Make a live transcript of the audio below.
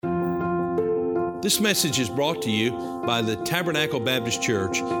This message is brought to you by the Tabernacle Baptist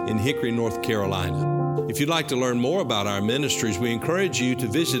Church in Hickory, North Carolina. If you'd like to learn more about our ministries, we encourage you to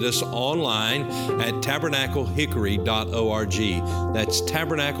visit us online at tabernaclehickory.org. That's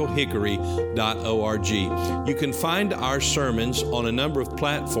tabernaclehickory.org. You can find our sermons on a number of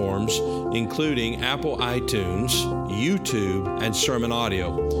platforms, including Apple iTunes, YouTube, and Sermon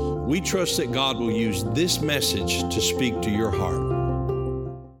Audio. We trust that God will use this message to speak to your heart.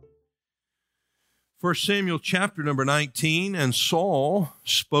 1 Samuel chapter number 19, and Saul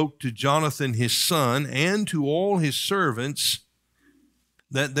spoke to Jonathan his son and to all his servants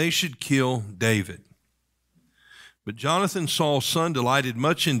that they should kill David. But Jonathan, Saul's son, delighted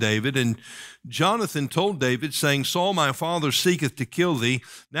much in David, and Jonathan told David, saying, Saul my father seeketh to kill thee.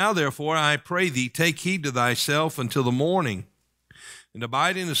 Now therefore I pray thee, take heed to thyself until the morning, and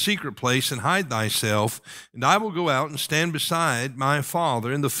abide in a secret place, and hide thyself, and I will go out and stand beside my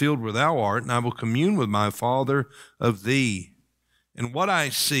father in the field where thou art, and I will commune with my father of thee. And what I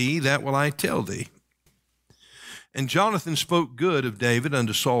see, that will I tell thee. And Jonathan spoke good of David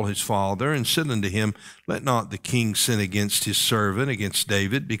unto Saul his father, and said unto him, Let not the king sin against his servant, against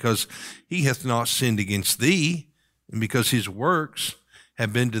David, because he hath not sinned against thee, and because his works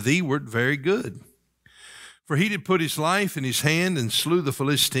have been to thee-ward very good. For he did put his life in his hand and slew the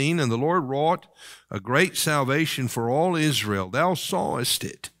Philistine, and the Lord wrought a great salvation for all Israel. Thou sawest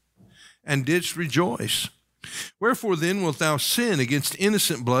it, and didst rejoice. Wherefore then wilt thou sin against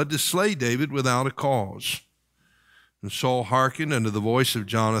innocent blood to slay David without a cause? And Saul hearkened unto the voice of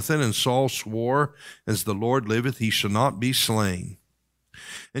Jonathan, and Saul swore, As the Lord liveth, he shall not be slain.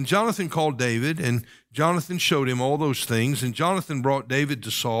 And Jonathan called David, and Jonathan showed him all those things. And Jonathan brought David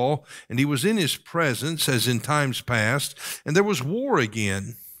to Saul, and he was in his presence as in times past, and there was war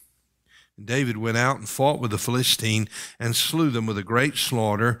again. And David went out and fought with the Philistine, and slew them with a great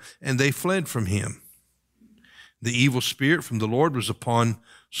slaughter, and they fled from him. The evil spirit from the Lord was upon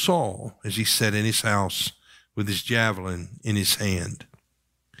Saul, as he sat in his house with his javelin in his hand.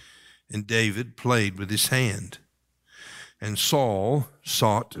 And David played with his hand. And Saul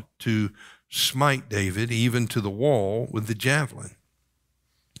sought to smite David even to the wall with the javelin.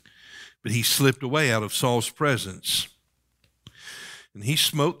 But he slipped away out of Saul's presence. And he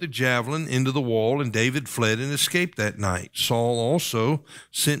smote the javelin into the wall, and David fled and escaped that night. Saul also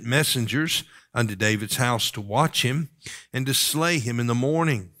sent messengers unto David's house to watch him and to slay him in the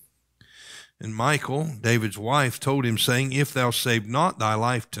morning. And Michal, David's wife, told him, saying, If thou save not thy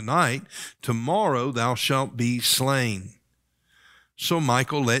life tonight, tomorrow thou shalt be slain. So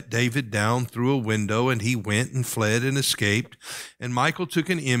Michal let David down through a window, and he went and fled and escaped. And Michal took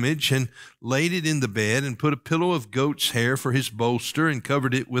an image and laid it in the bed, and put a pillow of goat's hair for his bolster, and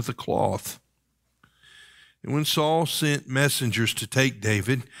covered it with a cloth. And when Saul sent messengers to take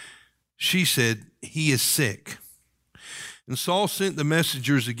David, she said, He is sick. And Saul sent the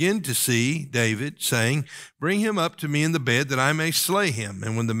messengers again to see David, saying, Bring him up to me in the bed, that I may slay him.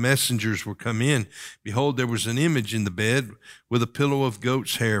 And when the messengers were come in, behold, there was an image in the bed, with a pillow of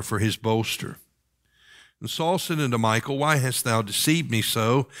goat's hair for his bolster. And Saul said unto Michal, Why hast thou deceived me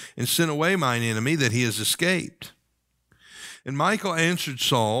so, and sent away mine enemy, that he has escaped? And Michal answered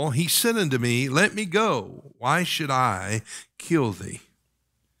Saul, He said unto me, Let me go. Why should I kill thee?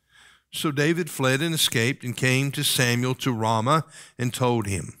 So David fled and escaped, and came to Samuel to Ramah, and told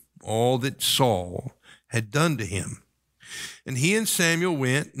him all that Saul had done to him. And he and Samuel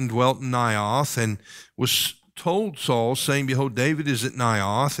went and dwelt in Naioth, and was told Saul, saying, Behold, David is at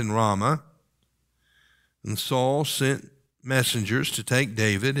Naioth in Ramah. And Saul sent messengers to take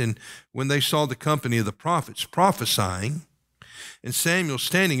David, and when they saw the company of the prophets prophesying, and Samuel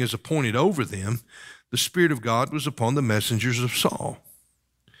standing as appointed over them, the Spirit of God was upon the messengers of Saul.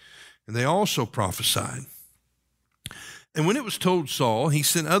 And they also prophesied. And when it was told Saul, he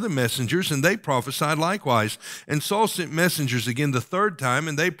sent other messengers, and they prophesied likewise. And Saul sent messengers again the third time,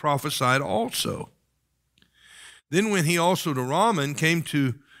 and they prophesied also. Then went he also to Ramah, and came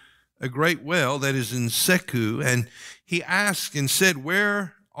to a great well that is in Secu, and he asked and said,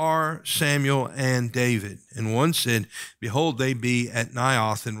 Where are Samuel and David? And one said, Behold, they be at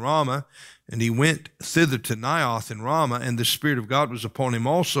Naioth in Ramah. And he went thither to Naioth in Ramah, and the Spirit of God was upon him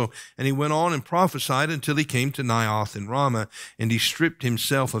also. And he went on and prophesied until he came to Naioth in Ramah, and he stripped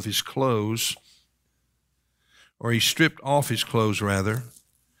himself of his clothes, or he stripped off his clothes rather.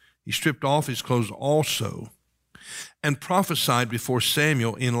 He stripped off his clothes also, and prophesied before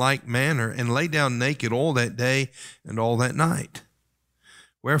Samuel in like manner, and lay down naked all that day and all that night.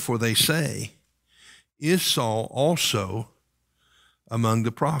 Wherefore they say, Is Saul also among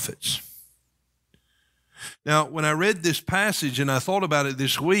the prophets? Now, when I read this passage and I thought about it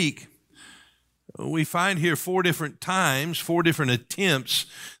this week, We find here 4 different times, 4 different attempts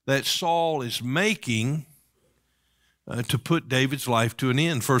that Saul is making to put David's life to an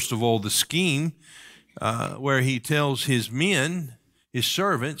end. First of all, the scheme where he tells his men, his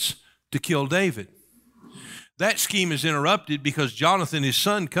servants, to kill David. That scheme is interrupted because Jonathan, his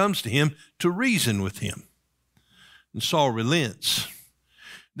son, comes to him to reason with him. And Saul relents.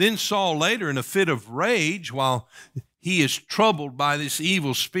 Then Saul later, in a fit of rage, while he is troubled by this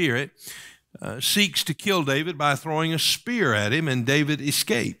evil spirit, seeks to kill David by throwing a spear at him, and David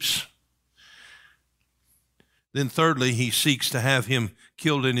escapes. Then thirdly, he seeks to have him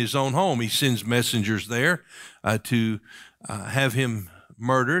killed in his own home. He sends messengers there to have him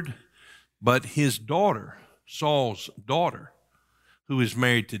murdered, but his daughter, Saul's daughter, who is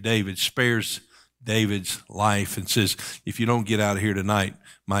married to David, spares David's life and says, if you don't get out of here tonight,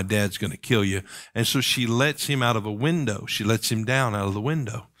 my dad's going to kill you. And so she lets him out of a window. She lets him down out of the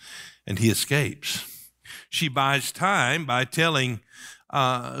window, and he escapes. She buys time by telling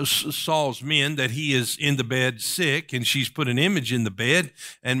Saul's men that he is in the bed sick, and she's put an image in the bed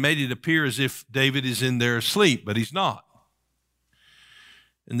and made it appear as if David is in there asleep, but he's not.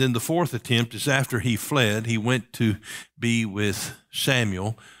 And then the 4th attempt is after he fled, he went to be with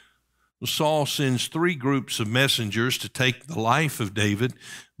Samuel. Saul sends 3 groups of messengers to take the life of David,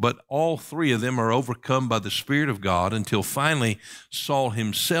 but all 3 of them are overcome by the Spirit of God until finally Saul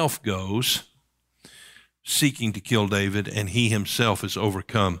himself goes seeking to kill David, and he himself is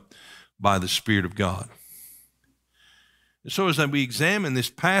overcome by the Spirit of God. So as we examine this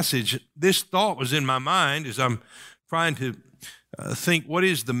passage, this thought was in my mind as I'm trying to think, what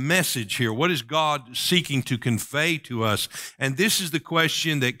is the message here? What is God seeking to convey to us? And this is the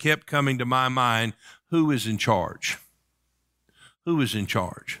question that kept coming to my mind: who is in charge? Who is in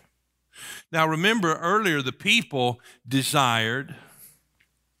charge? Now remember, earlier the people desired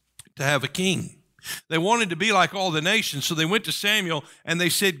to have a king. They wanted to be like all the nations, so they went to Samuel and they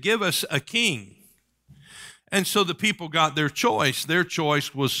said, give us a king. And so the people got their choice. Their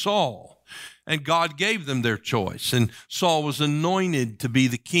choice was Saul. And God gave them their choice. And Saul was anointed to be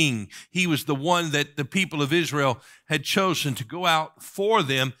the king. He was the one that the people of Israel had chosen to go out for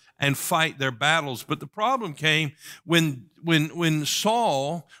them and fight their battles. But the problem came when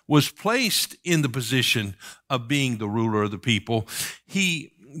Saul was placed in the position of being the ruler of the people.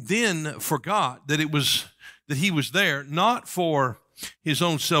 He then forgot that he was there not for his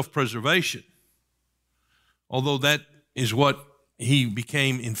own self-preservation, although that is what he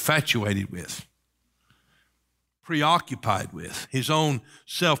became infatuated with, preoccupied with, his own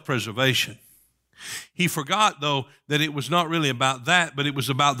self-preservation. He forgot, though, that it was not really about that, but it was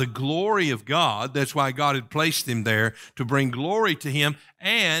about the glory of God. That's why God had placed him there, to bring glory to him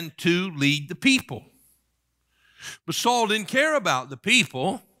and to lead the people. But Saul didn't care about the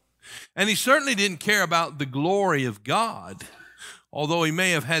people, and he certainly didn't care about the glory of God. Although he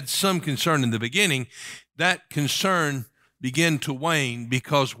may have had some concern in the beginning, that concern began to wane,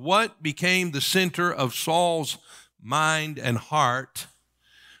 because what became the center of Saul's mind and heart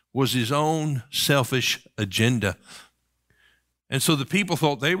was his own selfish agenda. And so the people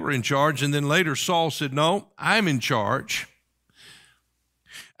thought they were in charge, and then later Saul said, no, I'm in charge.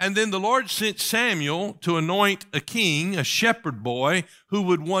 And then the Lord sent Samuel to anoint a king, a shepherd boy, who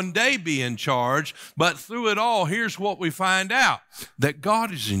would one day be in charge. But through it all, here's what we find out: that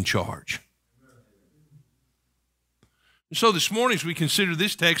God is in charge. So this morning, as we consider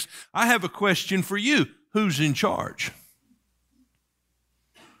this text, I have a question for you. Who's in charge?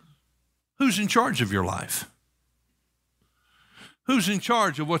 Who's in charge of your life? Who's in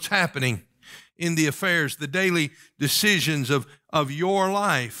charge of what's happening in the affairs, the daily decisions of your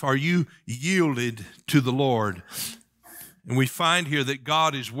life? Are you yielded to the Lord? And we find here that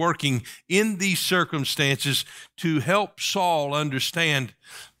God is working in these circumstances to help Saul understand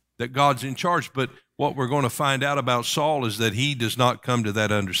that God's in charge. But what we're going to find out about Saul is that he does not come to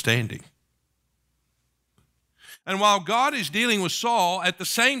that understanding. And while God is dealing with Saul, at the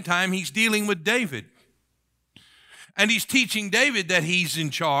same time, he's dealing with David. And he's teaching David that he's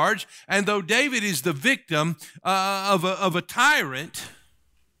in charge. And though David is the victim of a tyrant,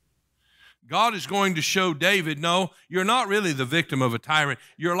 God is going to show David, no, you're not really the victim of a tyrant.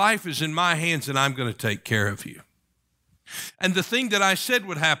 Your life is in my hands, and I'm going to take care of you. And the thing that I said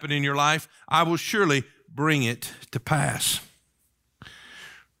would happen in your life, I will surely bring it to pass.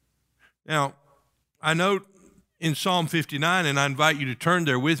 Now, I note in Psalm 59, and I invite you to turn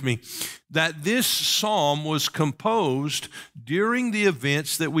there with me, that this psalm was composed during the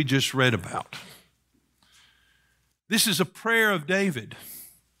events that we just read about. This is a prayer of David.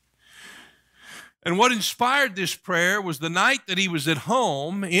 And what inspired this prayer was the night that he was at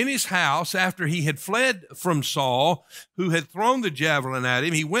home in his house after he had fled from Saul, who had thrown the javelin at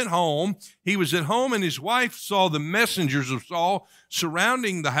him. He went home. He was at home, and his wife saw the messengers of Saul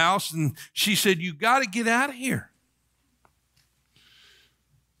surrounding the house, and she said, "You got to get out of here."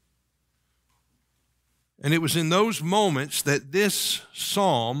 And it was in those moments that this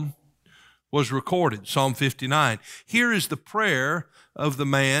psalm was recorded, Psalm 59. Here is the prayer of the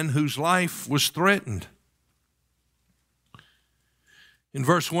man whose life was threatened. In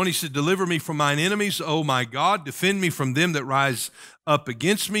verse 1, he said, "Deliver me from mine enemies, O my God. Defend me from them that rise up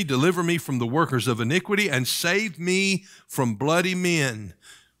against me. Deliver me from the workers of iniquity, and save me from bloody men.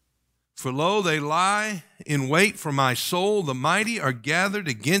 For lo, they lie in wait for my soul. The mighty are gathered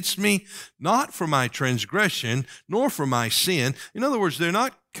against me, not for my transgression, nor for my sin." In other words, they're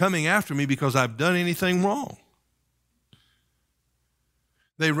not coming after me because I've done anything wrong.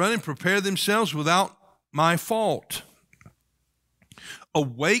 They run and prepare themselves without my fault.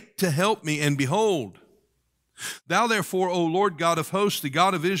 Awake to help me, and behold, thou therefore, O Lord God of hosts, the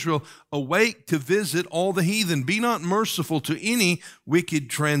God of Israel, awake to visit all the heathen. Be not merciful to any wicked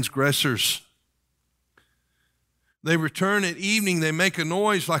transgressors. They return at evening, they make a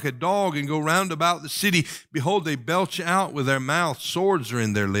noise like a dog, and go round about the city. Behold, they belch out with their mouth, swords are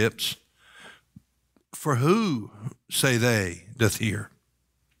in their lips. For who, say they, doth hear?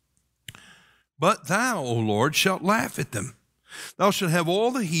 But thou, O Lord, shalt laugh at them. Thou shalt have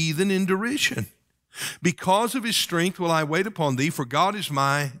all the heathen in derision. Because of his strength will I wait upon thee, for God is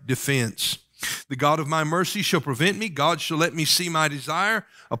my defense. The God of my mercy shall prevent me. God shall let me see my desire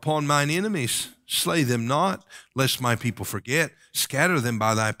upon mine enemies. Slay them not, lest my people forget. Scatter them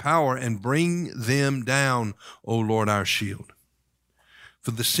by thy power, and bring them down, O Lord, our shield.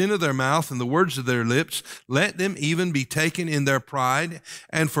 For the sin of their mouth and the words of their lips, let them even be taken in their pride,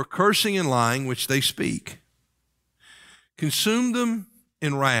 and for cursing and lying which they speak. Consume them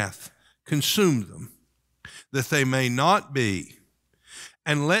in wrath, consume them, that they may not be,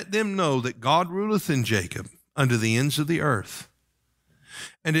 and let them know that God ruleth in Jacob unto the ends of the earth.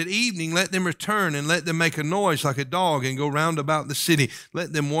 And at evening let them return, and let them make a noise like a dog, and go round about the city.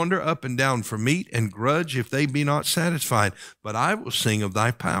 Let them wander up and down for meat, and grudge if they be not satisfied. But I will sing of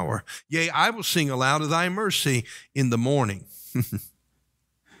thy power. Yea, I will sing aloud of thy mercy in the morning.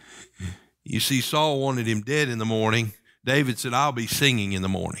 You see, Saul wanted him dead in the morning. David said, I'll be singing in the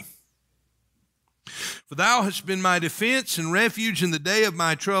morning. For thou hast been my defense and refuge in the day of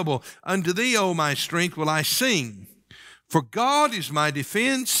my trouble. Unto thee, O my strength, will I sing. For God is my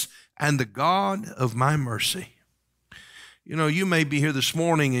defense and the God of my mercy. You know, you may be here this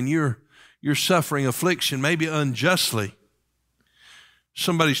morning and you're suffering affliction, maybe unjustly.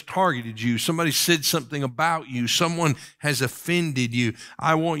 Somebody's targeted you. Somebody said something about you. Someone has offended you.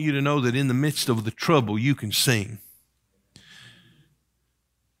 I want you to know that in the midst of the trouble, you can sing.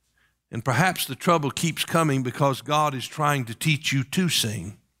 And perhaps the trouble keeps coming because God is trying to teach you to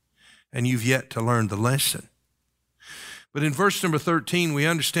sing, and you've yet to learn the lesson. But in verse number 13, we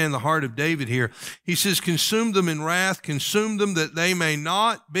understand the heart of David here. He says, consume them in wrath, consume them that they may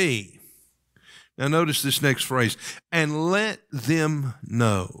not be. Now notice this next phrase, and let them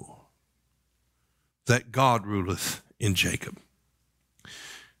know that God ruleth in Jacob.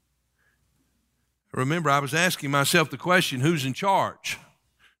 Remember, I was asking myself the question, who's in charge?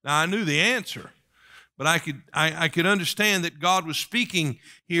 Now, I knew the answer, but I could understand that God was speaking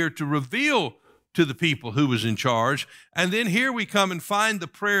here to reveal to the people who was in charge. And then here we come and find the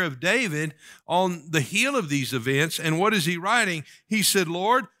prayer of David on the heel of these events. And what is he writing? He said,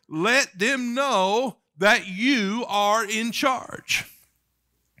 Lord, let them know that you are in charge.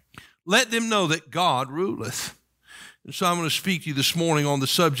 Let them know that God ruleth. And so I'm going to speak to you this morning on the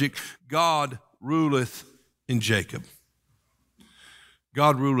subject, God ruleth in Jacob.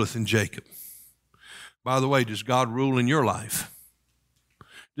 God ruleth in Jacob. By the way, does God rule in your life?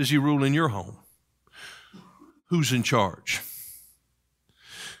 Does he rule in your home? Who's in charge?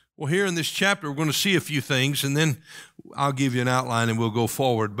 Well, here in this chapter, we're going to see a few things, and then I'll give you an outline and we'll go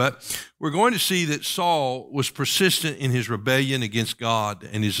forward. But we're going to see that Saul was persistent in his rebellion against God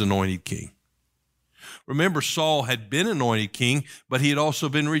and his anointed king. Remember, Saul had been anointed king, but he had also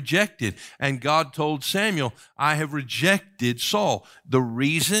been rejected. And God told Samuel, I have rejected Saul. The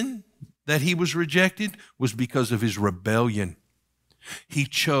reason that he was rejected was because of his rebellion. He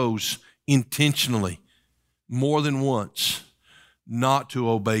chose intentionally, more than once, not to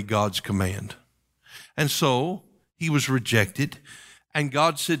obey God's command. And so he was rejected. And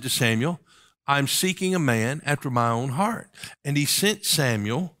God said to Samuel, I'm seeking a man after my own heart. And he sent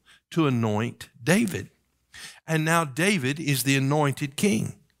Samuel to anoint David. And now David is the anointed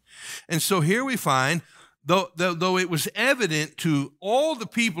king. And so here we find, though it was evident to all the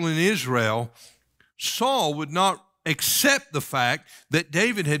people in Israel, Saul would not accept the fact that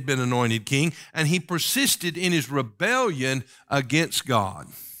David had been anointed king, and he persisted in his rebellion against God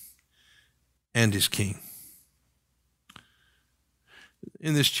and his king.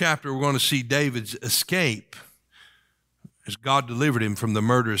 In this chapter, we're going to see David's escape as God delivered him from the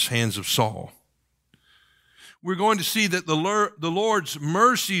murderous hands of Saul. We're going to see that the Lord's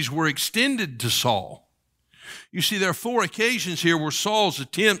mercies were extended to Saul. You see, there are 4 occasions here where Saul's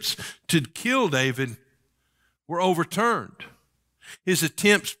attempts to kill David were overturned. His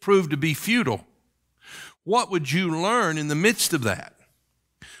attempts proved to be futile. What would you learn in the midst of that?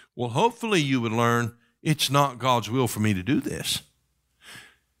 Well, hopefully you would learn it's not God's will for me to do this.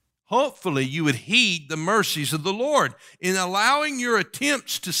 Hopefully you would heed the mercies of the Lord in allowing your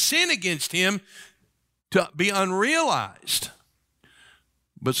attempts to sin against him to be unrealized.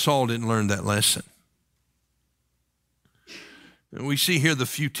 But Saul didn't learn that lesson. And we see here the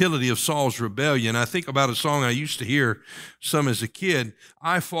futility of Saul's rebellion. I think about a song I used to hear some as a kid.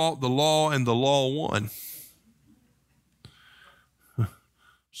 I fought the law and the law won.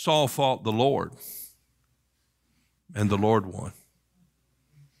 Saul fought the Lord and the Lord won.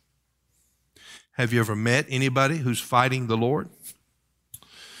 Have you ever met anybody who's fighting the Lord?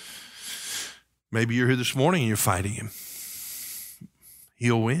 Maybe you're here this morning and you're fighting him.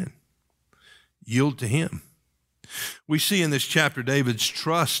 He'll win. Yield to him. We see in this chapter David's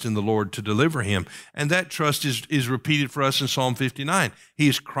trust in the Lord to deliver him, and that trust is repeated for us in Psalm 59. He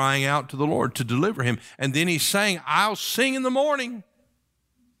is crying out to the Lord to deliver him, and then he's saying, I'll sing in the morning.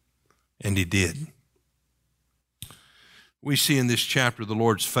 And he did. We see in this chapter the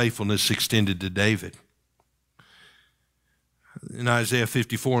Lord's faithfulness extended to David. In Isaiah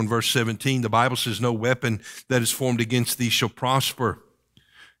 54 and verse 17, the Bible says, no weapon that is formed against thee shall prosper,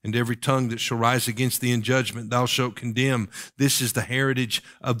 and every tongue that shall rise against thee in judgment thou shalt condemn. This is the heritage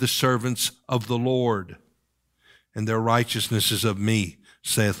of the servants of the Lord, and their righteousness is of me,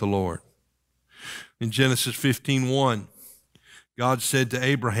 saith the Lord. In Genesis 15:1, God said to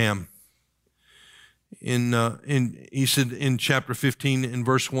Abraham, he said in chapter 15 in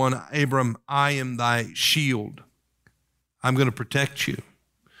verse 1, Abram, I am thy shield. I'm going to protect you,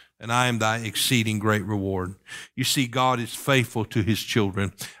 and I am thy exceeding great reward. You see, God is faithful to his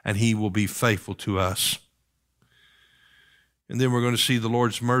children, and he will be faithful to us. And then we're going to see the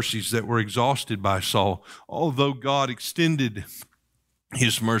Lord's mercies that were exhausted by Saul. Although God extended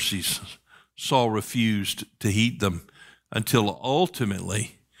his mercies, Saul refused to heed them until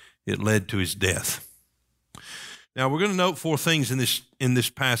ultimately it led to his death. Now, we're going to note 4 things in this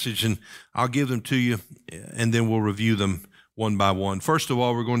passage, and I'll give them to you, and then we'll review them one by one. First of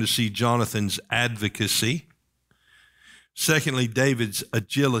all, we're going to see Jonathan's advocacy. Secondly, David's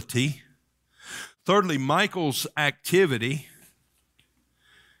agility. Thirdly, Michal's activity.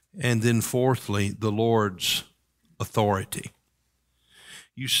 And then fourthly, the Lord's authority.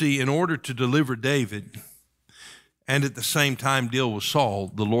 You see, in order to deliver David and at the same time deal with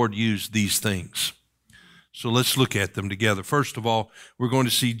Saul, the Lord used these things. So let's look at them together. First of all, we're going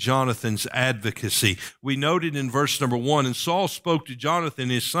to see Jonathan's advocacy. We noted in verse number 1, and Saul spoke to Jonathan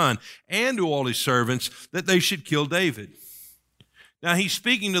his son and to all his servants that they should kill David. Now, he's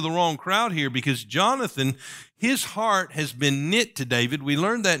speaking to the wrong crowd here because Jonathan, his heart has been knit to David. We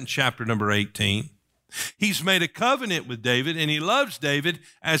learned that in chapter number 18. He's made a covenant with David, and he loves David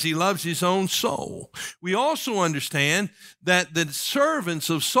as he loves his own soul. We also understand that the servants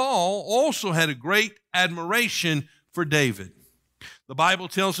of Saul also had a great admiration for David. The Bible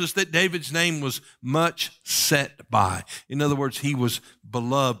tells us that David's name was much set by. In other words, he was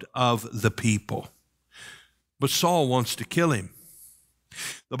beloved of the people. But Saul wants to kill him.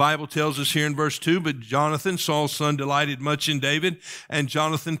 The Bible tells us here in verse 2, but Jonathan, Saul's son, delighted much in David, and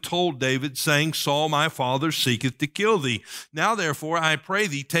Jonathan told David, saying, Saul my father seeketh to kill thee. Now therefore I pray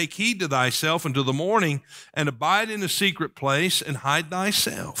thee, take heed to thyself until the morning, and abide in a secret place, and hide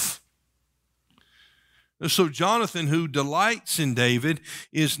thyself. So Jonathan, who delights in David,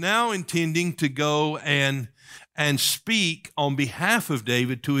 is now intending to go and speak on behalf of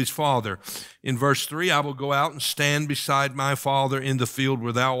David to his father. In verse 3, I will go out and stand beside my father in the field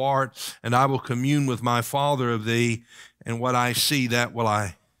where thou art, and I will commune with my father of thee, and what I see, that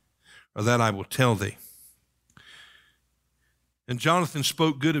I will tell thee. And Jonathan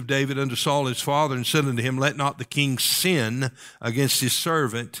spoke good of David unto Saul his father, and said unto him, let not the king sin against his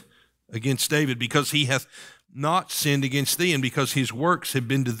servant, against David, because he hath not sinned against thee, and because his works have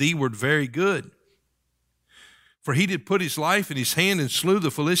been to thee were very good. For he did put his life in his hand and slew the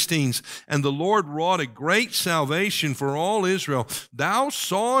Philistines, and the Lord wrought a great salvation for all Israel. Thou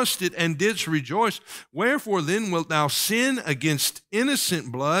sawest it and didst rejoice. Wherefore then wilt thou sin against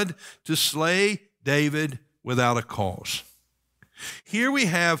innocent blood to slay David without a cause? Here we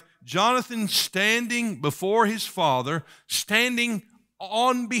have Jonathan standing before his father, standing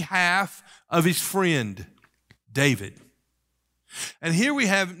on behalf of his friend David. And here we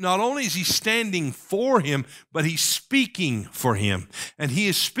have, not only is he standing for him, but he's speaking for him. And he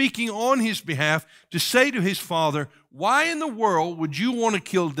is speaking on his behalf to say to his father, why in the world would you want to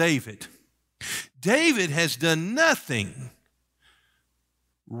kill David? David has done nothing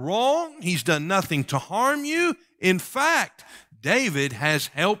wrong. He's done nothing to harm you. In fact, David has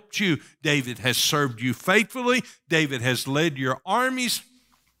helped you. David has served you faithfully. David has led your armies.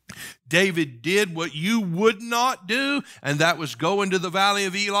 David did what you would not do, and that was go into the valley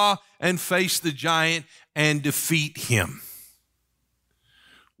of Elah and face the giant and defeat him.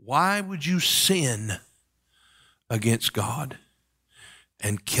 Why would you sin against God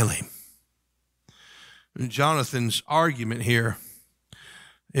and kill him? And Jonathan's argument here,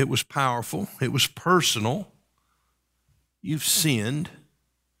 it was powerful. It was personal. You've sinned.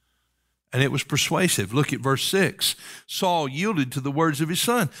 And it was persuasive. Look at verse 6. Saul yielded to the words of his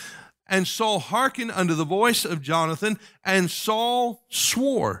son. And Saul hearkened unto the voice of Jonathan, and Saul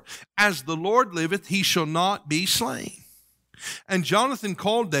swore, as the Lord liveth, he shall not be slain. And Jonathan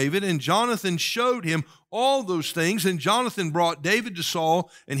called David, and Jonathan showed him all those things. And Jonathan brought David to Saul,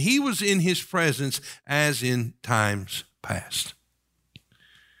 and he was in his presence as in times past.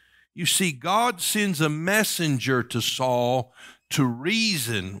 You see, God sends a messenger to Saul to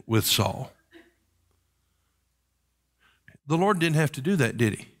reason with Saul. The Lord didn't have to do that,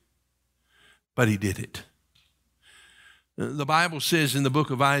 did he? But he did it. The Bible says in the book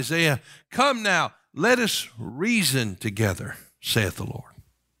of Isaiah, come now, let us reason together, saith the Lord.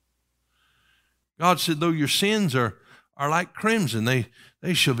 God said, though your sins are like crimson,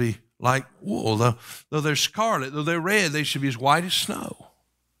 they shall be like wool. Though they're scarlet, though they're red, they shall be as white as snow.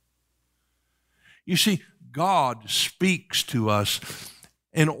 You see, God speaks to us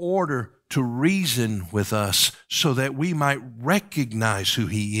in order to reason with us so that we might recognize who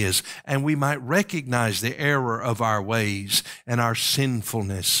he is and we might recognize the error of our ways and our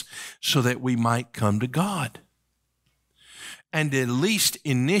sinfulness so that we might come to God. And at least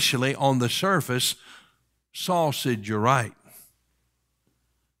initially on the surface, Saul said, you're right.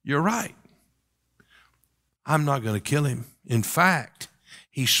 You're right. I'm not going to kill him. In fact,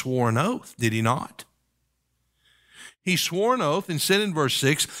 he swore an oath, did he not? He swore an oath and said in verse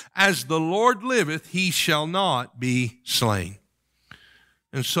 6, as the Lord liveth, he shall not be slain.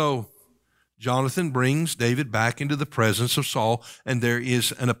 And so Jonathan brings David back into the presence of Saul, and there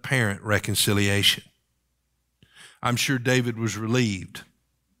is an apparent reconciliation. I'm sure David was relieved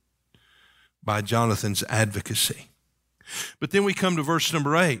by Jonathan's advocacy. But then we come to verse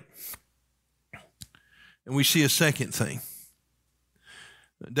number 8, and we see a second thing.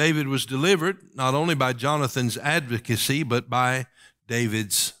 David was delivered not only by Jonathan's advocacy, but by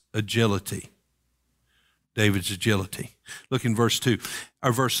David's agility. David's agility. Look in verse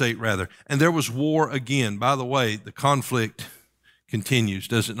 8 rather. And there was war again. By the way, the conflict continues,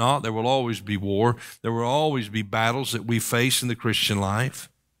 does it not? There will always be war. There will always be battles that we face in the Christian life.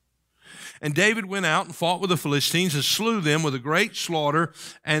 And David went out and fought with the Philistines and slew them with a great slaughter,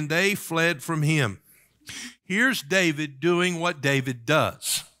 and they fled from him. Here's David doing what David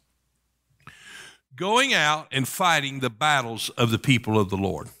does. Going out and fighting the battles of the people of the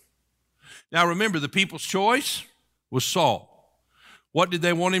Lord. Now remember, the people's choice was Saul. What did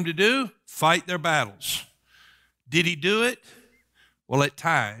they want him to do? Fight their battles. Did he do it? Well, at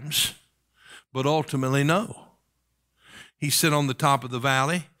times, but ultimately no. He sat on the top of the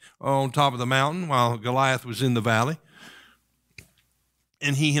valley, or on top of the mountain, while Goliath was in the valley,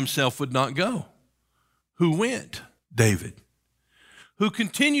 and he himself would not go. Who went? David. Who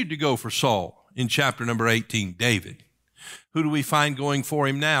continued to go for Saul in chapter number 18? David. Who do we find going for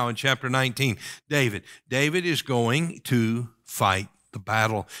him now in chapter 19? David. David is going to fight the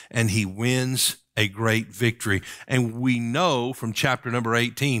battle, and he wins a great victory. And we know from chapter number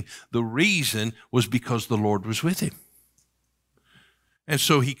 18, the reason was because the Lord was with him. And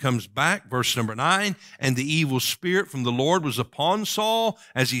so he comes back, verse number 9, and the evil spirit from the Lord was upon Saul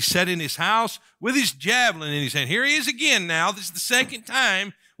as he sat in his house with his javelin in his hand. Here he is again now. This is the second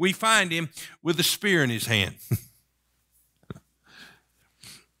time we find him with a spear in his hand.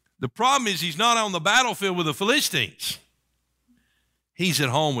 The problem is he's not on the battlefield with the Philistines. He's at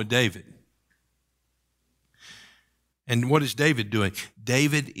home with David. And what is David doing?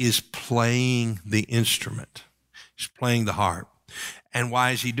 David is playing the instrument. He's playing the harp. And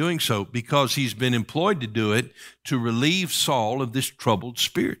why is he doing so? Because he's been employed to do it to relieve Saul of this troubled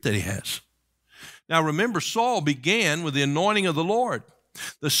spirit that he has. Now remember, Saul began with the anointing of the Lord.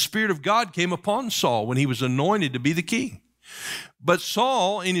 The Spirit of God came upon Saul when he was anointed to be the king. But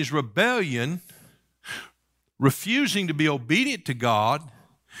Saul, in his rebellion, refusing to be obedient to God,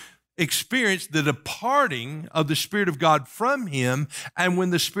 experienced the departing of the Spirit of God from him. And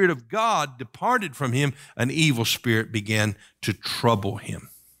when the Spirit of God departed from him, an evil spirit began to trouble him.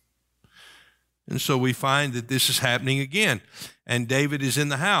 And so we find that this is happening again. And David is in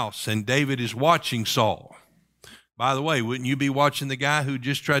the house, and David is watching Saul. By the way, wouldn't you be watching the guy who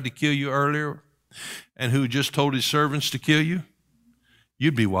just tried to kill you earlier and who just told his servants to kill you?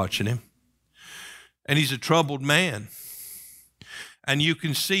 You'd be watching him. And he's a troubled man. And you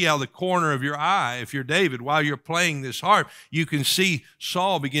can see out of the corner of your eye, if you're David, while you're playing this harp, you can see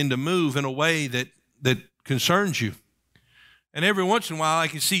Saul begin to move in a way that concerns you. And every once in a while, I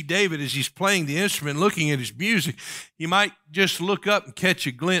can see David as he's playing the instrument, looking at his music. He might just look up and catch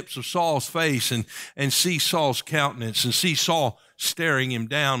a glimpse of Saul's face and see Saul's countenance and see Saul staring him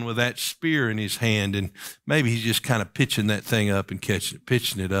down with that spear in his hand. And maybe he's just kind of pitching that thing up and catching it,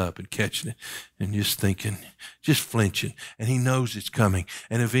 pitching it up and catching it, and just thinking, just flinching. And he knows it's coming.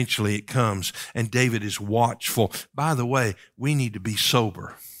 And eventually it comes. And David is watchful. By the way, we need to be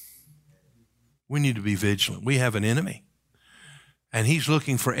sober. We need to be vigilant. We have an enemy. And he's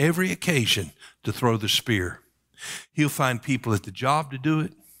looking for every occasion to throw the spear. He'll find people at the job to do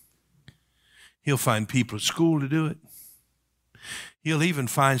it. He'll find people at school to do it. He'll even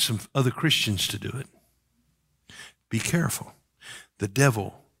find some other Christians to do it. Be careful. The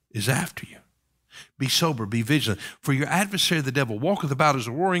devil is after you. Be sober, be vigilant. For your adversary, the devil, walketh about as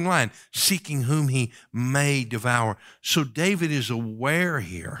a roaring lion, seeking whom he may devour. So David is aware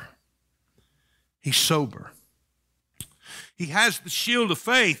here. He's sober. He has the shield of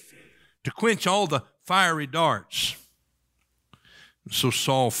faith to quench all the fiery darts. And so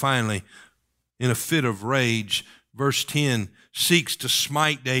Saul finally, in a fit of rage, verse 10, seeks to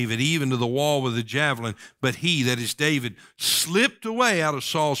smite David even to the wall with a javelin. But he, that is David, slipped away out of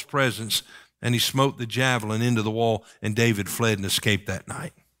Saul's presence, and he smote the javelin into the wall, and David fled and escaped that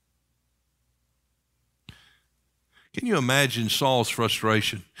night. Can you imagine Saul's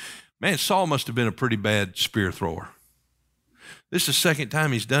frustration? Man, Saul must have been a pretty bad spear thrower. This is the second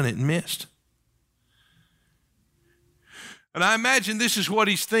time he's done it and missed. And I imagine this is what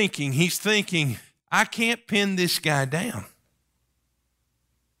he's thinking. He's thinking, I can't pin this guy down.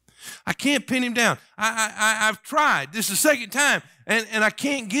 I can't pin him down. I've tried. This is the second time, and I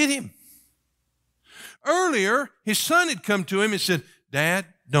can't get him. Earlier, his son had come to him and said, Dad,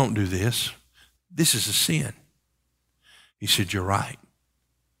 don't do this. This is a sin. He said, you're right.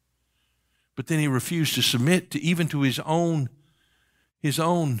 But then he refused to submit to even to his own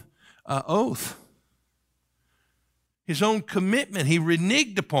oath, his own commitment. He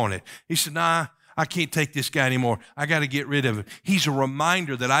reneged upon it. He said, nah, I can't take this guy anymore. I got to get rid of him. He's a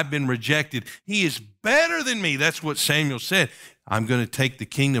reminder that I've been rejected. He is better than me. That's what Samuel said. I'm going to take the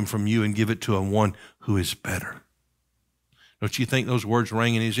kingdom from you and give it to one who is better. Don't you think those words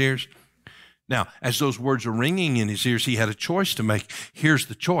rang in his ears? Now, as those words are ringing in his ears, he had a choice to make. Here's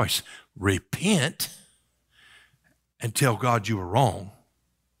the choice. Repent and tell God you were wrong,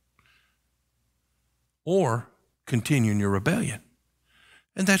 or continue in your rebellion.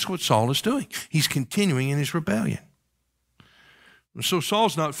 And that's what Saul is doing. He's continuing in his rebellion. So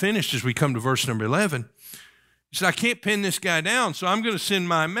Saul's not finished as we come to verse number 11. He said, I can't pin this guy down, so I'm going to send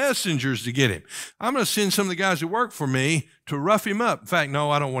my messengers to get him. I'm going to send some of the guys that work for me to rough him up. In fact,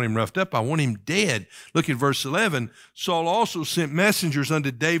 no, I don't want him roughed up. I want him dead. Look at verse 11. Saul also sent messengers unto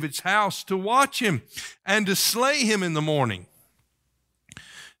David's house to watch him and to slay him in the morning.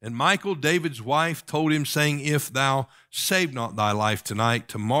 And Michal, David's wife, told him, saying, if thou save not thy life tonight,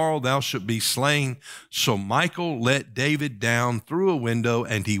 tomorrow thou shalt be slain. So Michal let David down through a window,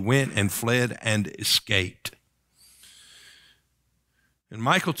 and he went and fled and escaped. And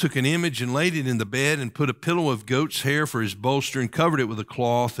Michal took an image and laid it in the bed and put a pillow of goat's hair for his bolster and covered it with a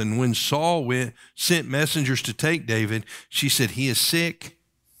cloth. And when Saul sent messengers to take David, she said, he is sick.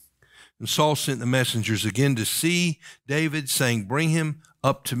 And Saul sent the messengers again to see David, saying, bring him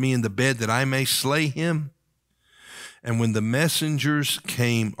up to me in the bed that I may slay him. And when the messengers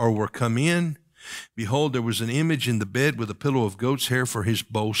came or were come in, behold, there was an image in the bed with a pillow of goat's hair for his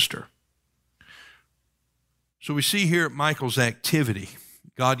bolster. So we see here Michal's activity.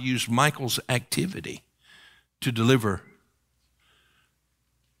 God used Michal's activity to deliver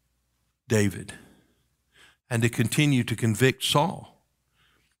David and to continue to convict Saul.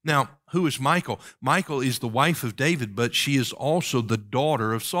 Now, who is Michal? Michal is the wife of David, but she is also the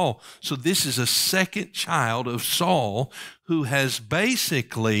daughter of Saul. So this is a second child of Saul who has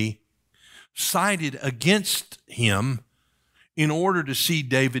basically sided against him in order to see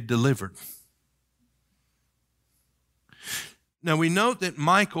David delivered. Now, we note that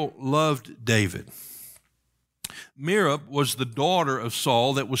Michal loved David. Merab was the daughter of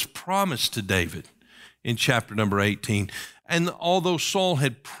Saul that was promised to David in chapter number 18. And although Saul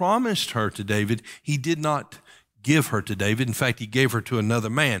had promised her to David, he did not give her to David. In fact, he gave her to another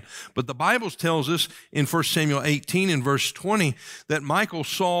man. But the Bible tells us in 1 Samuel 18 and verse 20 that Michal,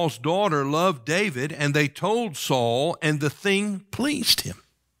 Saul's daughter, loved David, and they told Saul, and the thing pleased him.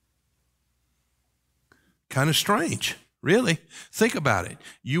 Kind of strange, really. Think about it.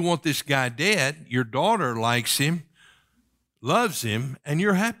 You want this guy dead, your daughter likes him, loves him, and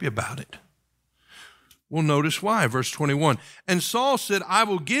you're happy about it. Well, notice why. Verse 21. And Saul said, I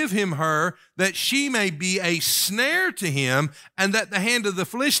will give him her that she may be a snare to him and that the hand of the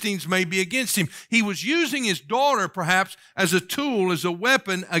Philistines may be against him. He was using his daughter perhaps as a tool, as a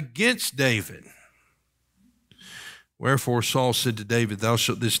weapon against David. Wherefore Saul said to David, thou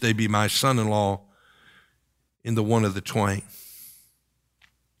shalt this day be my son-in-law in the one of the twain.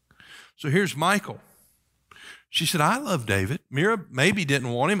 So here's Michal. She said, I love David. Merab maybe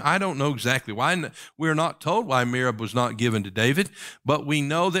didn't want him. I don't know exactly why. We're not told why Merab was not given to David, but we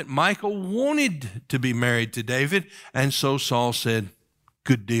know that Michal wanted to be married to David, and so Saul said,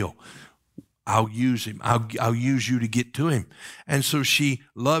 good deal. I'll use him. I'll use you to get to him. And so she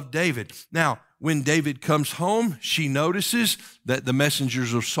loved David. Now, when David comes home, she notices that the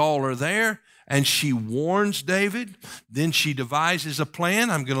messengers of Saul are there, and she warns David. Then she devises a plan.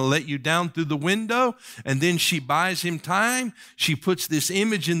 I'm going to let you down through the window. And then she buys him time. She puts this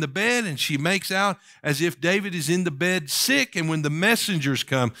image in the bed, and she makes out as if David is in the bed sick. And when the messengers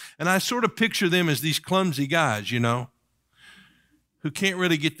come, and I sort of picture them as these clumsy guys, you know, who can't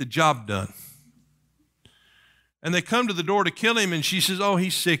really get the job done. And they come to the door to kill him, and she says, oh,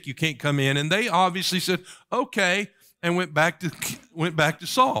 he's sick, you can't come in. And they obviously said, okay, and went back to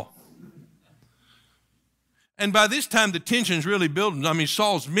Saul. And by this time, the tension's really building. I mean,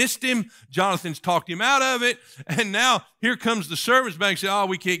 Saul's missed him. Jonathan's talked him out of it. And now here comes the servants back and say, oh,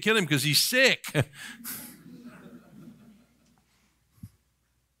 we can't kill him because he's sick.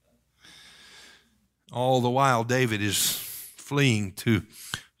 All the while, David is fleeing to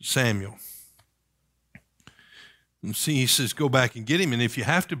Samuel. And see, he says, go back and get him. And if you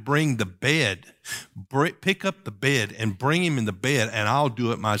have to bring the bed, pick up the bed and bring him in the bed, and I'll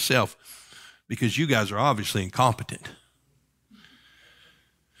do it myself. Because you guys are obviously incompetent.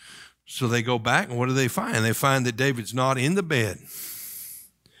 So they go back, and what do they find? They find that David's not in the bed.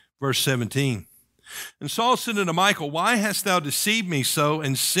 Verse 17. And Saul said unto Michal, why hast thou deceived me so,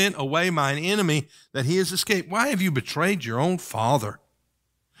 and sent away mine enemy, that he has escaped? Why have you betrayed your own father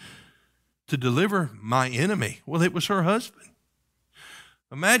to deliver my enemy? Well, it was her husband.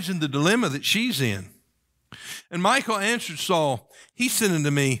 Imagine the dilemma that she's in. And Michal answered Saul, he said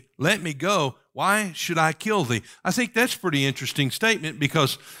unto me, let me go. Why should I kill thee? I think that's a pretty interesting statement,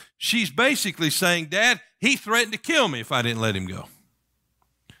 because she's basically saying, Dad, he threatened to kill me if I didn't let him go.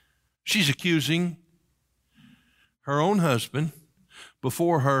 She's accusing her own husband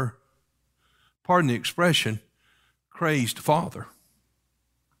before her, pardon the expression, crazed father.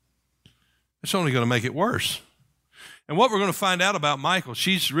 It's only going to make it worse. And what we're going to find out about Michal,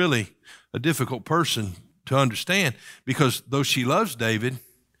 she's really a difficult person to understand, because though she loves David,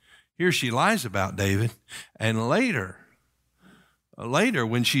 here she lies about David. And later,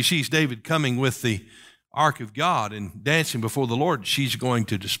 when she sees David coming with the ark of God and dancing before the Lord, she's going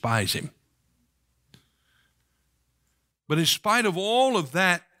to despise him. But in spite of all of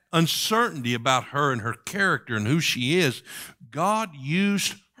that uncertainty about her and her character and who she is, God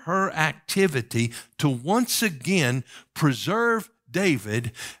used her activity to once again preserve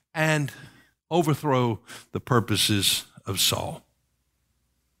David and overthrow the purposes of Saul.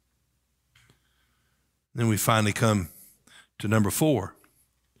 Then we finally come to number 4,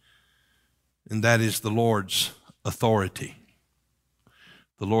 and that is the Lord's authority.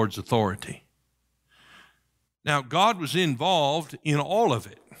 The Lord's authority. Now, God was involved in all of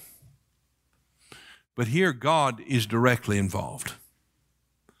it, but here God is directly involved.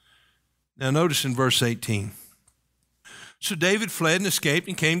 Now, notice in verse 18. So David fled and escaped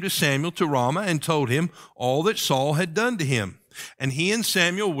and came to Samuel to Ramah and told him all that Saul had done to him. And he and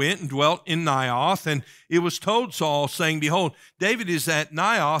Samuel went and dwelt in Naioth, and it was told Saul, saying, behold, David is at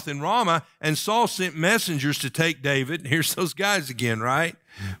Naioth in Ramah, and Saul sent messengers to take David. Here's those guys again, right?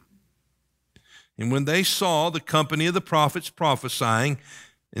 And when they saw the company of the prophets prophesying,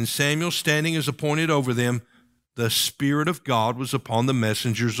 and Samuel standing as appointed over them, the Spirit of God was upon the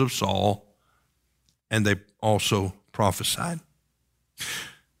messengers of Saul, and they also prophesied.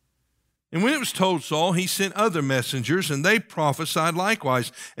 And when it was told Saul, he sent other messengers, and they prophesied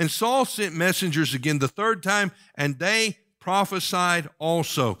likewise. And Saul sent messengers again the third time, and they prophesied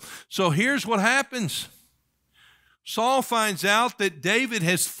also. So here's what happens. Saul finds out that David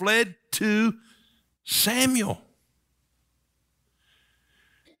has fled to Samuel.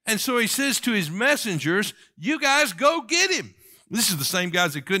 And so he says to his messengers, you guys go get him. This is the same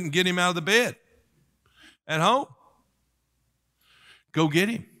guys that couldn't get him out of the bed at home. Go get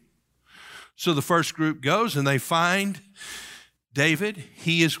him. So the first group goes and they find David.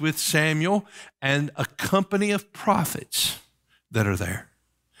 He is with Samuel and a company of prophets that are there.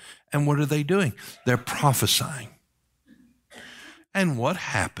 And what are they doing? They're prophesying. And what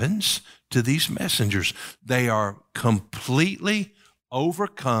happens to these messengers? They are completely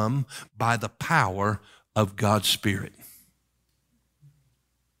overcome by the power of God's Spirit.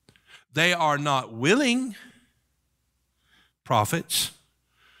 They are not willing prophets.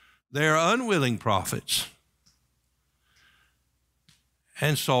 They are unwilling prophets.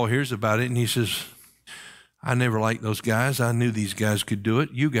 And Saul hears about it and he says, I never liked those guys. I knew these guys could do it.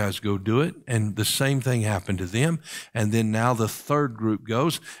 You guys go do it. And the same thing happened to them. And then now the third group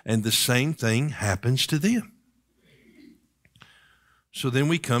goes and the same thing happens to them. So then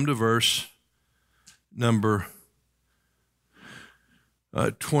we come to verse number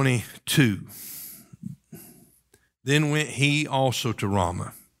 22. Then went he also to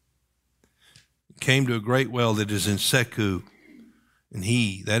Ramah, came to a great well that is in Secu. And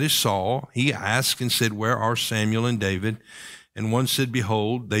he, that is Saul, he asked and said, where are Samuel and David? And one said,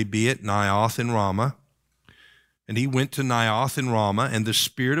 behold, they be at Naioth in Ramah. And he went to Naioth in Ramah, and the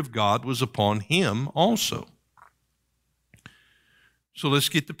Spirit of God was upon him also. So let's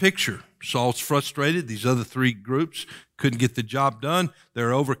get the picture. Saul's frustrated. These other three groups couldn't get the job done.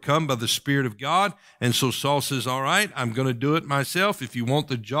 They're overcome by the Spirit of God. And so Saul says, all right, I'm going to do it myself. If you want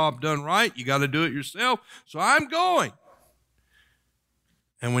the job done right, you got to do it yourself. So I'm going.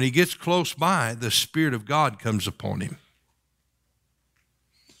 And when he gets close by, the Spirit of God comes upon him.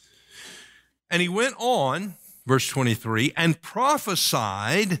 And he went on, verse 23, and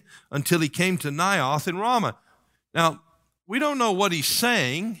prophesied until he came to Naioth in Ramah. Now, we don't know what he's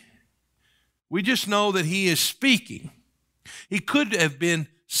saying. We just know that he is speaking. He could have been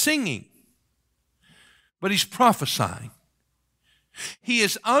singing, but he's prophesying. He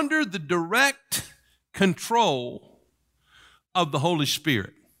is under the direct control of the Holy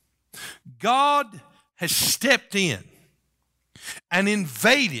Spirit. God has stepped in and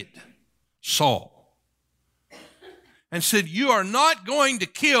invaded Saul and said, you are not going to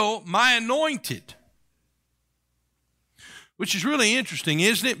kill my anointed. Which is really interesting,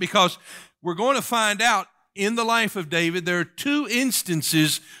 isn't it? Because we're going to find out in the life of David, there are two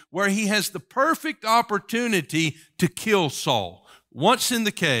instances where he has the perfect opportunity to kill Saul. Once in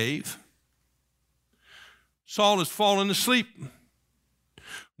the cave, Saul has fallen asleep.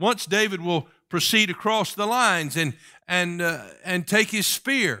 Once David will proceed across the lines and take his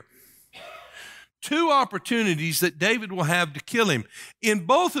spear. Two opportunities that David will have to kill him. In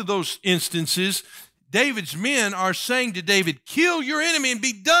both of those instances, David's men are saying to David, kill your enemy and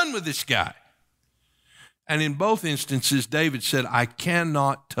be done with this guy. And in both instances, David said, I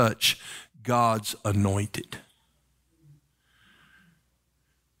cannot touch God's anointed.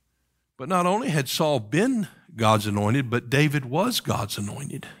 But not only had Saul been God's anointed, but David was God's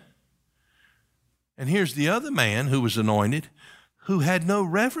anointed. And here's the other man who was anointed, who had no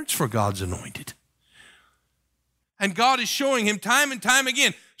reverence for God's anointed. And God is showing him time and time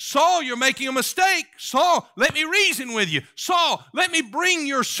again, Saul, you're making a mistake. Saul, let me reason with you. Saul, let me bring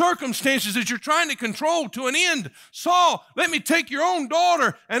your circumstances that you're trying to control to an end. Saul, let me take your own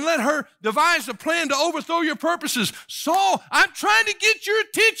daughter and let her devise a plan to overthrow your purposes. Saul, I'm trying to get your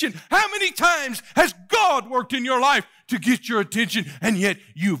attention. How many times has God worked in your life to get your attention, and yet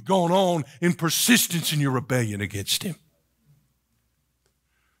you've gone on in persistence in your rebellion against him?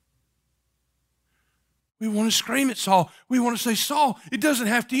 We want to scream at Saul. We want to say, Saul, it doesn't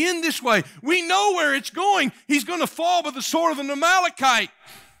have to end this way. We know where it's going. He's going to fall by the sword of an Amalekite.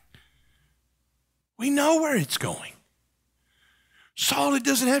 We know where it's going. Saul, it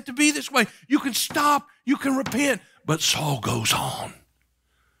doesn't have to be this way. You can stop. You can repent. But Saul goes on.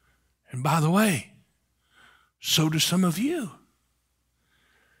 And by the way, so do some of you.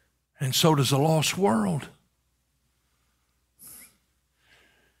 And so does a lost world.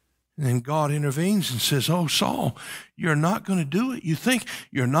 And then God intervenes and says, oh, Saul, you're not going to do it. You think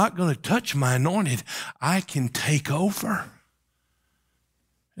you're not going to touch my anointed. I can take over.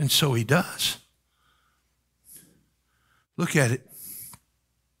 And so he does. Look at it.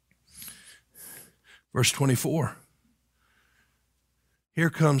 Verse 24. Here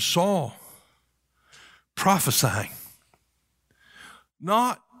comes Saul prophesying.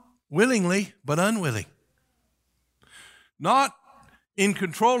 Not willingly, but unwilling. Not in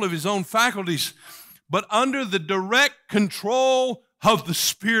control of his own faculties, but under the direct control of the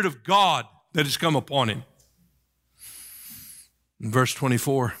Spirit of God that has come upon him. In verse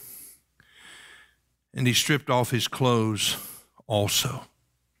 24, and he stripped off his clothes also,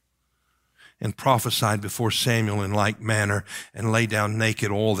 and prophesied before Samuel in like manner, and lay down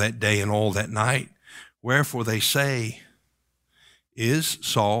naked all that day and all that night. Wherefore they say, is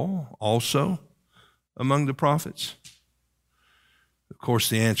Saul also among the prophets? Of course,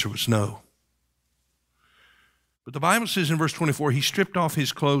 the answer was no. But the Bible says in verse 24, he stripped off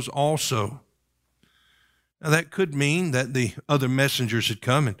his clothes also. Now that could mean that the other messengers had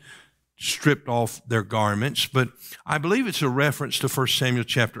come and stripped off their garments, but I believe it's a reference to 1 Samuel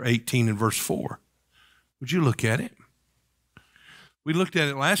chapter 18 and verse 4. Would you look at it? We looked at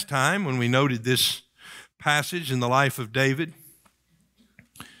it last time when we noted this passage in the life of David.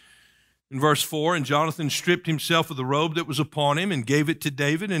 In verse 4, and Jonathan stripped himself of the robe that was upon him and gave it to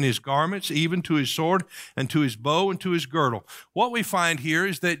David and his garments, even to his sword and to his bow and to his girdle. What we find here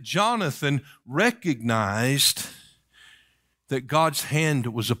is that Jonathan recognized that God's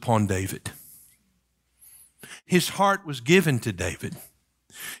hand was upon David. His heart was given to David.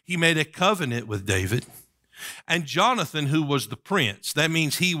 He made a covenant with David. And Jonathan, who was the prince, that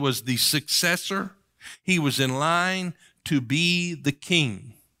means he was the successor. He was in line to be the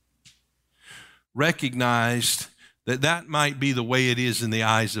king. Recognized that that might be the way it is in the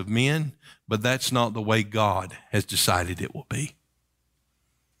eyes of men, but that's not the way God has decided it will be.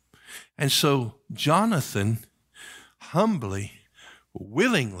 And so Jonathan humbly,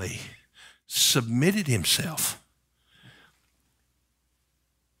 willingly submitted himself.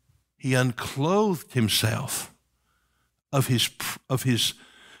 He unclothed himself of his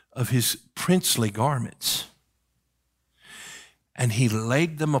princely garments, and he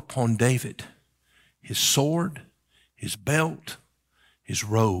laid them upon David, his sword, his belt, his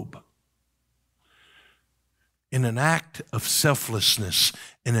robe. In an act of selflessness,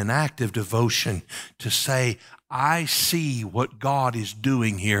 in an act of devotion, to say, I see what God is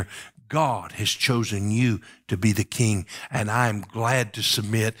doing here. God has chosen you to be the king, and I'm glad to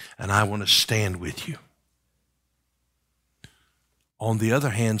submit, and I want to stand with you. On the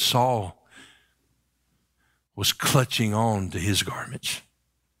other hand, Saul was clutching on to his garments.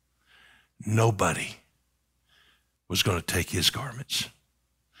 Nobody was going to take his garments.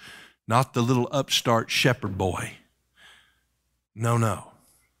 Not the little upstart shepherd boy. No.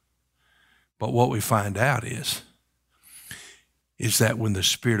 But what we find out is that when the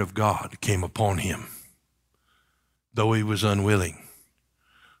Spirit of God came upon him, though he was unwilling,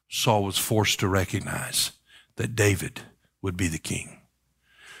 Saul was forced to recognize that David would be the king.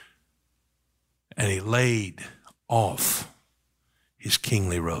 And he laid off his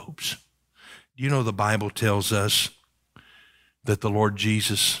kingly robes. You know, the Bible tells us that the Lord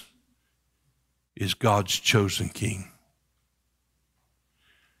Jesus is God's chosen king.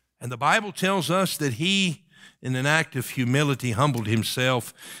 And the Bible tells us that he, in an act of humility, humbled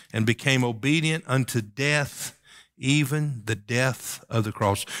himself and became obedient unto death, even the death of the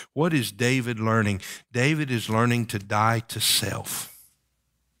cross. What is David learning? David is learning to die to self.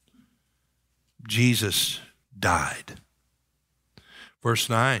 Jesus died. Verse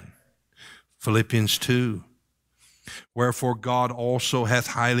 9. Philippians 2, wherefore God also hath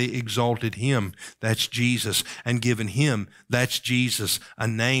highly exalted him, that's Jesus, and given him, that's Jesus, a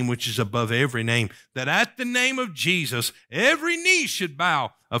name which is above every name, that at the name of Jesus every knee should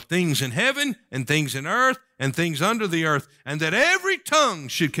bow, of things in heaven and things in earth and things under the earth, and that every tongue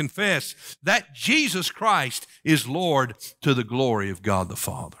should confess that Jesus Christ is Lord, to the glory of God the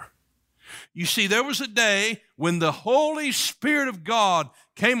Father. You see, there was a day when the Holy Spirit of God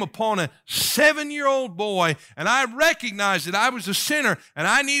came upon a 7-year-old boy, and I recognized that I was a sinner and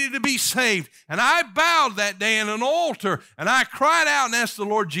I needed to be saved. And I bowed that day in an altar, and I cried out and asked the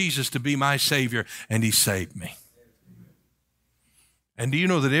Lord Jesus to be my Savior, and he saved me. And do you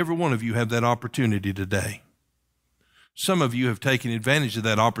know that every one of you have that opportunity today? Some of you have taken advantage of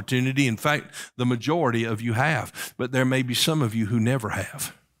that opportunity. In fact, the majority of you have, but there may be some of you who never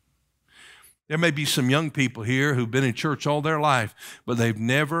have. There may be some young people here who've been in church all their life, but they've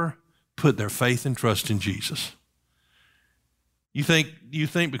never put their faith and trust in Jesus. You think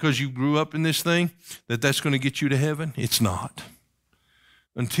because you grew up in this thing that that's going to get you to heaven? It's not.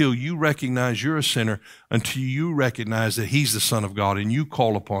 until you recognize you're a sinner, until you recognize that he's the Son of God and you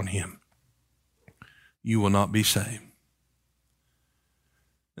call upon him, you will not be saved.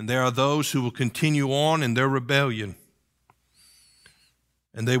 And there are those who will continue on in their rebellion,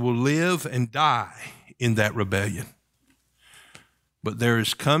 and they will live and die in that rebellion. But there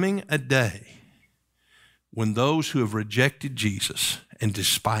is coming a day when those who have rejected Jesus and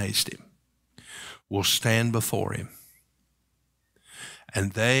despised him will stand before him,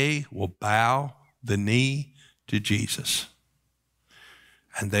 and they will bow the knee to Jesus,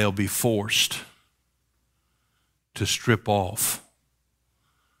 and they'll be forced to strip off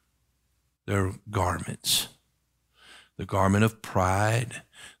their garments. The garment of pride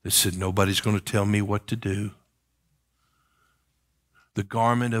that said, nobody's going to tell me what to do. The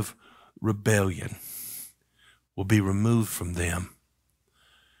garment of rebellion will be removed from them,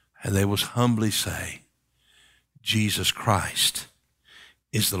 and they will humbly say, Jesus Christ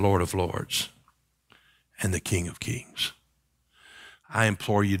is the Lord of Lords and the King of Kings. I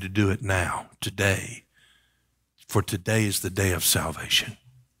implore you to do it now, today, for today is the day of salvation.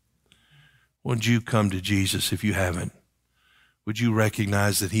 Would you come to Jesus if you haven't? Would you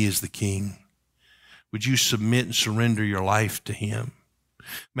recognize that he is the King? Would you submit and surrender your life to him?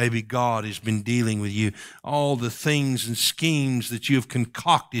 Maybe God has been dealing with you. All the things and schemes that you have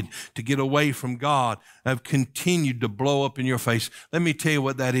concocted to get away from God have continued to blow up in your face. Let me tell you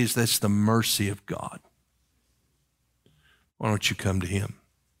what that is. That's the mercy of God. Why don't you come to him?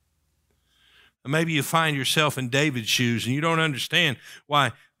 Maybe you find yourself in David's shoes and you don't understand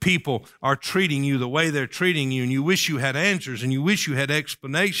why people are treating you the way they're treating you, and you wish you had answers and you wish you had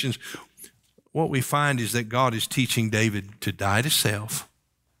explanations. What we find is that God is teaching David to die to self,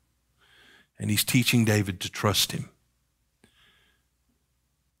 and he's teaching David to trust him.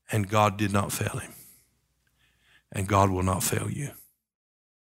 And God did not fail him, and God will not fail you.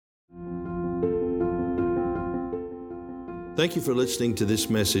 Thank you for listening to this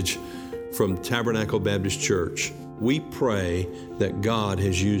message from Tabernacle Baptist Church. We pray that God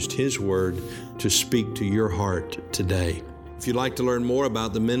has used his word to speak to your heart today. If you'd like to learn more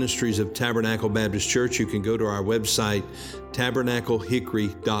about the ministries of Tabernacle Baptist Church, you can go to our website,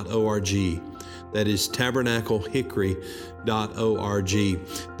 tabernaclehickory.org. That is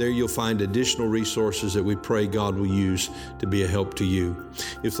tabernaclehickory.org. There you'll find additional resources that we pray God will use to be a help to you.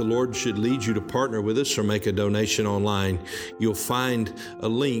 If the Lord should lead you to partner with us or make a donation online, you'll find a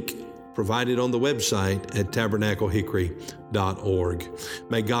link provided on the website at tabernaclehickory.org.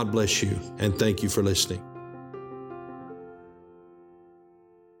 May God bless you, and thank you for listening.